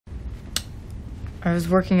I was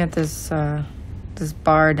working at this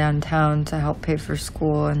bar downtown to help pay for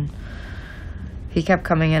school, and he kept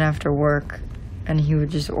coming in after work, and he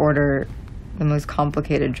would just order the most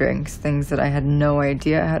complicated drinks, things that I had no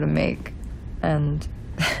idea how to make. And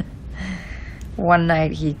one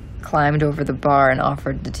night he climbed over the bar and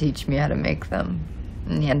offered to teach me how to make them.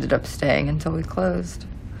 And he ended up staying until we closed.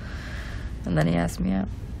 And then he asked me out.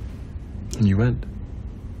 And you went?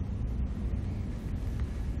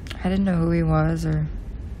 I didn't know who he was or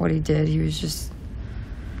what he did. He was just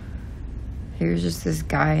this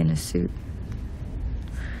guy in a suit.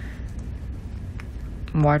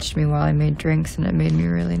 Watched me while I made drinks, and it made me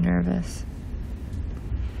really nervous.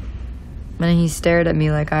 And he stared at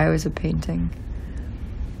me like I was a painting.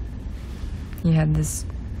 He had this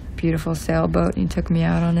beautiful sailboat, and he took me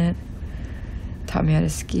out on it, taught me how to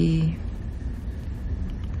ski.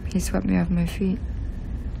 He swept me off my feet.